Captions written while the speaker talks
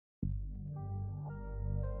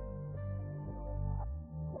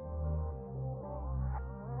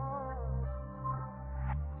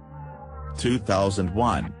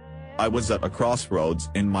2001. I was at a crossroads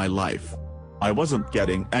in my life. I wasn't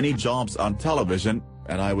getting any jobs on television,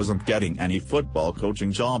 and I wasn't getting any football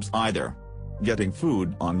coaching jobs either. Getting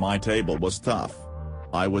food on my table was tough.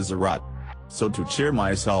 I was a rut. So to cheer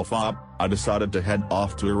myself up, I decided to head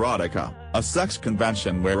off to Erotica, a sex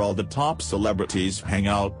convention where all the top celebrities hang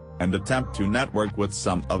out, and attempt to network with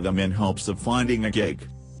some of them in hopes of finding a gig.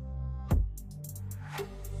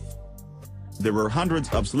 There were hundreds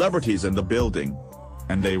of celebrities in the building.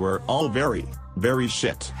 And they were all very, very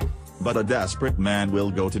shit. But a desperate man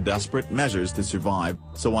will go to desperate measures to survive,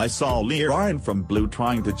 so I saw Ryan from Blue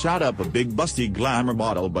trying to chat up a big busty glamour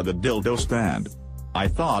model by the dildo stand. I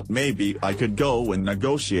thought maybe I could go and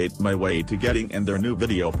negotiate my way to getting in their new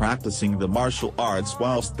video practicing the martial arts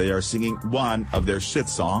whilst they are singing one of their shit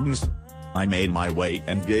songs. I made my way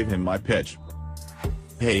and gave him my pitch.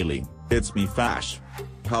 "Haley, it's me Fash.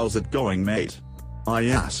 How's it going, mate?" I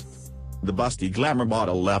asked. The busty glamour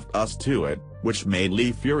model left us to it, which made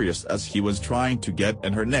Lee furious as he was trying to get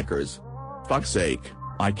in her knickers. "Fuck's sake,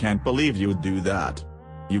 I can't believe you'd do that.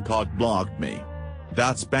 You cock-blocked me.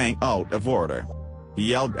 That's bang out of order,"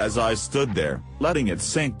 he yelled as I stood there, letting it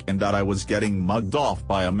sink in that I was getting mugged off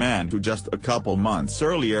by a man who just a couple months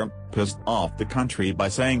earlier, pissed off the country by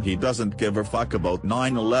saying he doesn't give a fuck about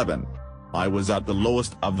 9/11. I was at the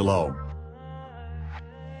lowest of the low.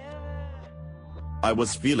 I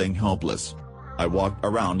was feeling hopeless. I walked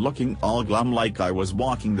around looking all glum like I was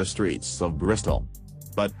walking the streets of Bristol.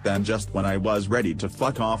 But then just when I was ready to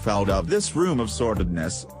fuck off out of this room of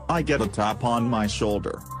sordidness, I get a tap on my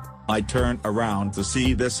shoulder. I turn around to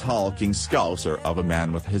see this hulking scouser of a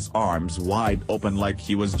man with his arms wide open like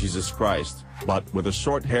he was Jesus Christ, but with a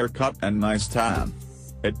short haircut and nice tan.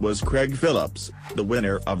 It was Craig Phillips, the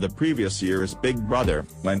winner of the previous year's Big Brother,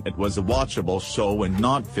 when it was a watchable show and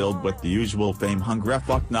not filled with the usual fame-hungry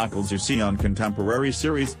fuck-knuckles you see on contemporary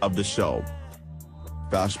series of the show.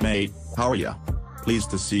 "Fash mate, how are ya?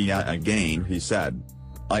 Pleased to see ya again," he said.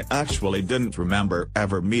 I actually didn't remember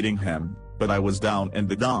ever meeting him, but I was down in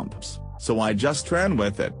the dumps, so I just ran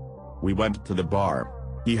with it. We went to the bar.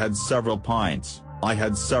 He had several pints, I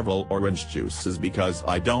had several orange juices because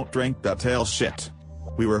I don't drink that tail shit.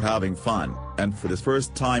 We were having fun, and for the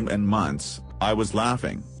first time in months, I was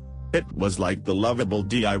laughing. It was like the lovable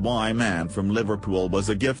DIY man from Liverpool was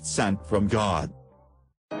a gift sent from God.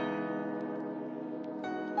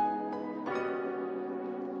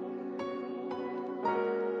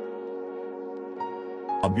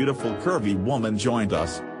 A beautiful curvy woman joined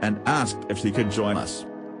us, and asked if she could join us.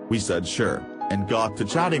 We said sure, and got to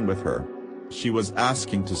chatting with her. She was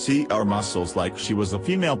asking to see our muscles like she was a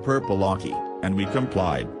female purple hockey, and we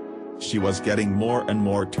complied. She was getting more and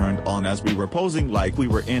more turned on as we were posing like we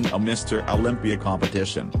were in a Mr. Olympia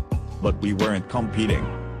competition. But we weren't competing.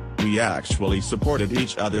 We actually supported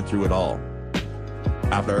each other through it all.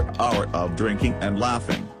 After an hour of drinking and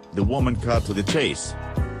laughing, the woman cut to the chase.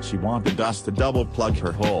 She wanted us to double plug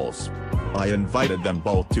her holes. I invited them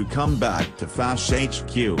both to come back to Fash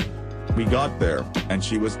HQ. We got there, and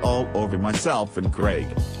she was all over myself and Craig.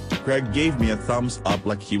 Craig gave me a thumbs up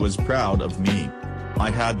like he was proud of me.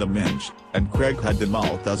 I had the minge, and Craig had the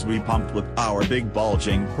mouth as we pumped with our big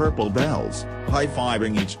bulging purple bells,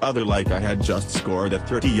 high-fiving each other like I had just scored a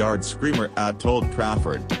 30-yard screamer at Old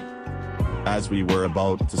Trafford. As we were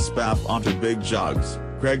about to spaff onto big jugs,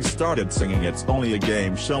 Craig started singing "It's only a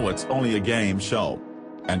game show, it's only a game show."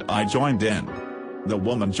 And I joined in. The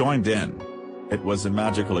woman joined in. It was a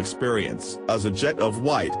magical experience as a jet of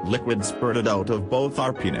white liquid spurted out of both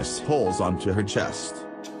our penis holes onto her chest.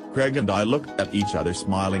 Craig and I looked at each other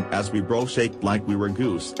smiling as we bro-shaked like we were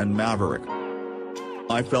Goose and Maverick.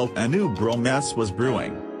 I felt a new bromance was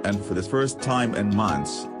brewing, and for the first time in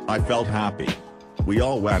months, I felt happy. We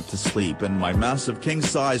all went to sleep in my massive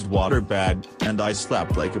king-sized water bed, and I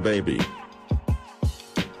slept like a baby.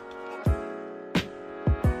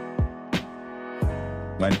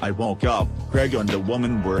 When I woke up, Craig and the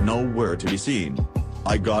woman were nowhere to be seen.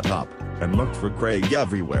 I got up, and looked for Craig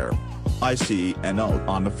everywhere. I see a note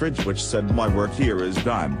on the fridge which said "My work here is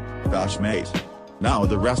done, Fash mate. Now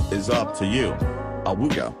the rest is up to you."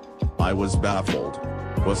 Awooga. I was baffled.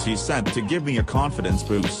 Was he sent to give me a confidence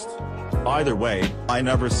boost? Either way, I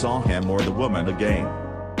never saw him or the woman again.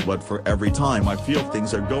 But for every time I feel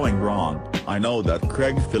things are going wrong, I know that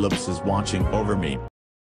Craig Phillips is watching over me.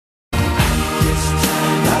 This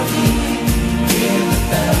time I'll